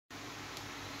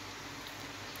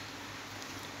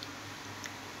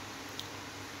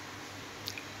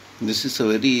This is a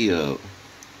very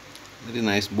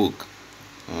nice book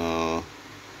uh,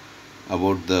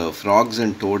 about the frogs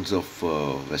and toads of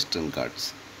Western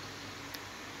Ghats,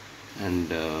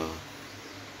 and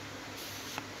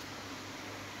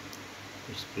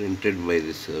it's printed by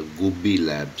this Gooby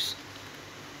Labs.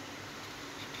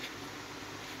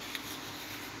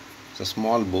 It's a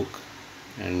small book,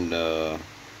 and the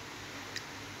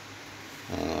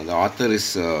author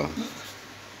is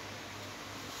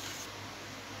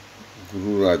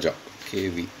Guru Raja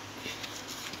KV.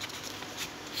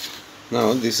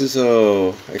 Now, this is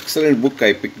a excellent book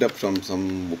I picked up from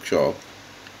some bookshop.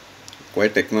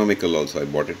 Quite economical also. I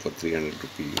bought it for 300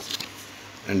 rupees,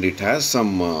 and it has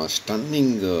some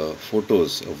stunning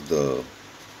photos of the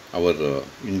our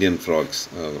Indian frogs,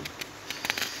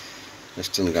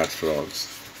 Western Ghats frogs,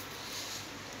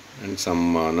 and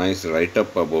some nice write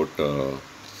up about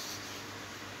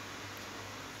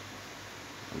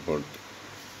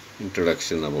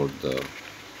introduction about the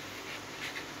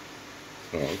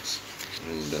frogs,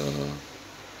 and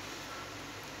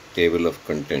table of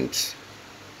contents.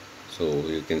 So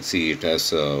you can see it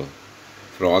has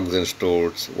frogs and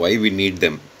toads. Why we need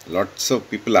them? Lots of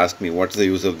people ask me, what's the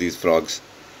use of these frogs?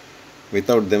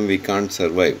 Without them we can't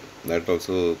survive. That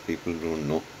also people don't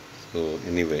know. So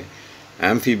anyway,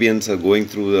 amphibians are going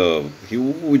through a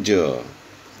huge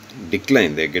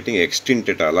decline. They're getting extinct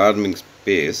at alarming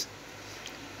pace,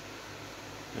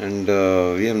 and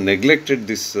we have neglected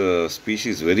this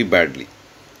species very badly.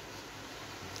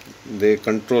 They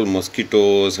control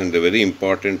mosquitoes and a very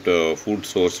important food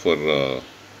source for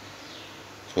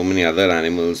so many other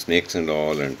animals, snakes and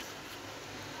all. And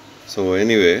so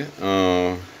anyway,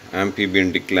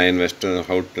 amphibian decline, western,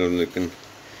 how to, the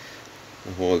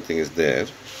whole thing is there,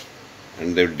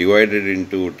 and they've divided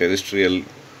into terrestrial,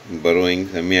 burrowing,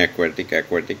 semi-aquatic,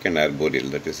 aquatic, and arboreal.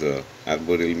 That is,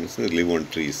 arboreal means they live on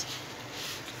trees.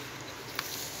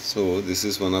 So this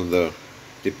is one of the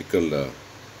typical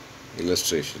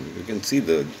illustration. You can see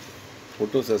the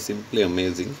photos are simply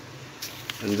amazing,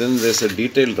 and then there's a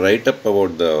detailed write-up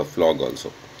about the frog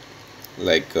also,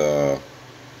 like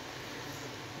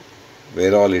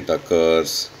where all it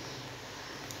occurs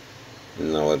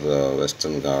in our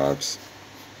Western Ghats,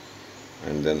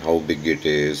 and then how big it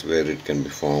is, where it can be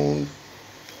found,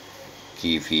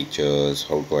 key features,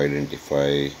 how to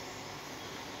identify,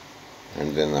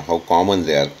 and then how common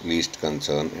they are, least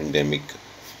concern, endemic,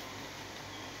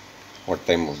 what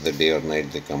time of the day or night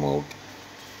they come out,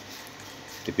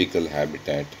 typical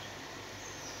habitat.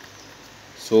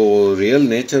 So real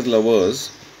nature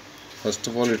lovers, first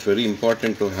of all, it's very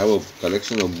important to have a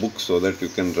collection of books so that you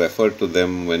can refer to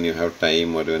them when you have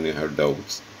time or when you have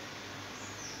doubts,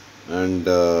 and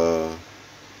at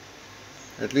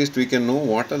least we can know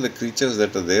what are the creatures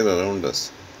that are there around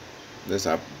us. There's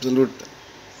absolute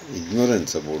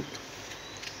ignorance about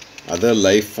other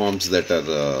life forms that are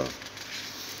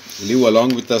live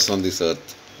along with us on this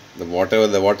earth. What are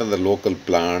the local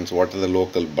plants, what are the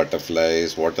local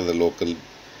butterflies, what are the local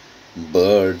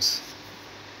birds.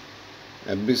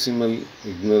 Abysmal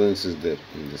ignorance is there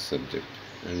in this subject,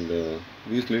 and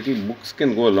these little books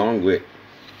can go a long way.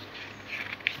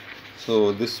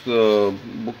 So this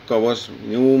book covers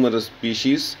numerous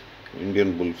species.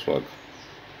 Indian bullfrog.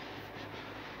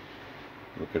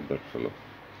 Look at that fellow.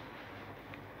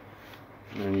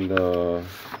 And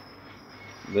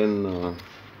then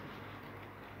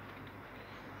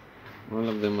all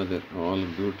of them are there, all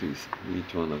beauties,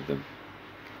 each one of them.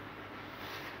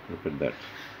 Look at that.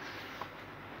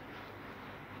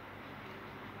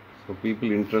 So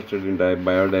people interested in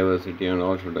biodiversity and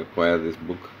all should acquire this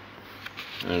book.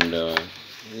 And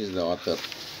he is the author,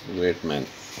 great man,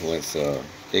 who has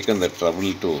taken the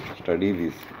trouble to study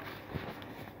these.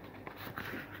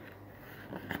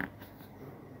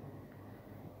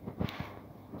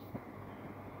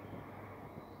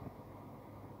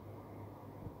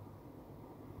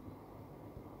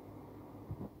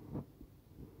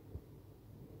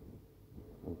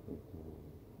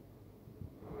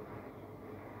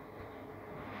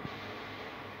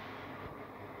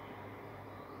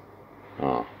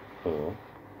 So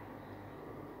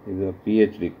he's a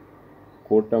PhD,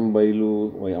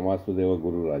 Kotambailu Vamasudeva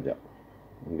Guru Raja,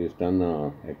 and he's done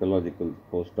ecological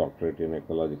postdoctorate in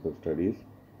ecological studies,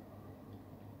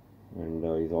 and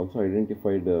he's also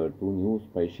identified two new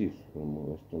species from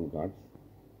Western Ghats,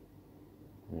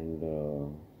 and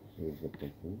here's the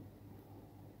person.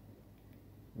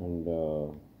 And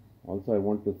also I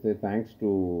want to say thanks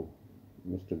to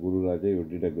Mr. Guru Raja, you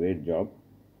did a great job.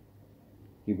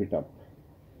 Keep it up.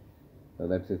 So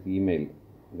that's his email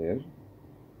there,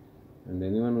 and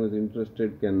anyone who is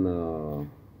interested can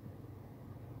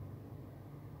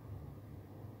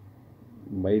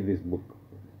buy this book.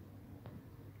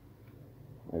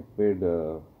 I paid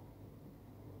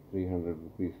 300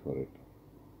 rupees for it.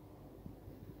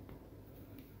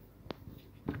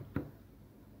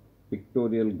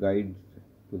 Pictorial guides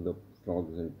to the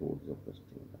frogs and toads of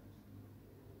Western Ghats.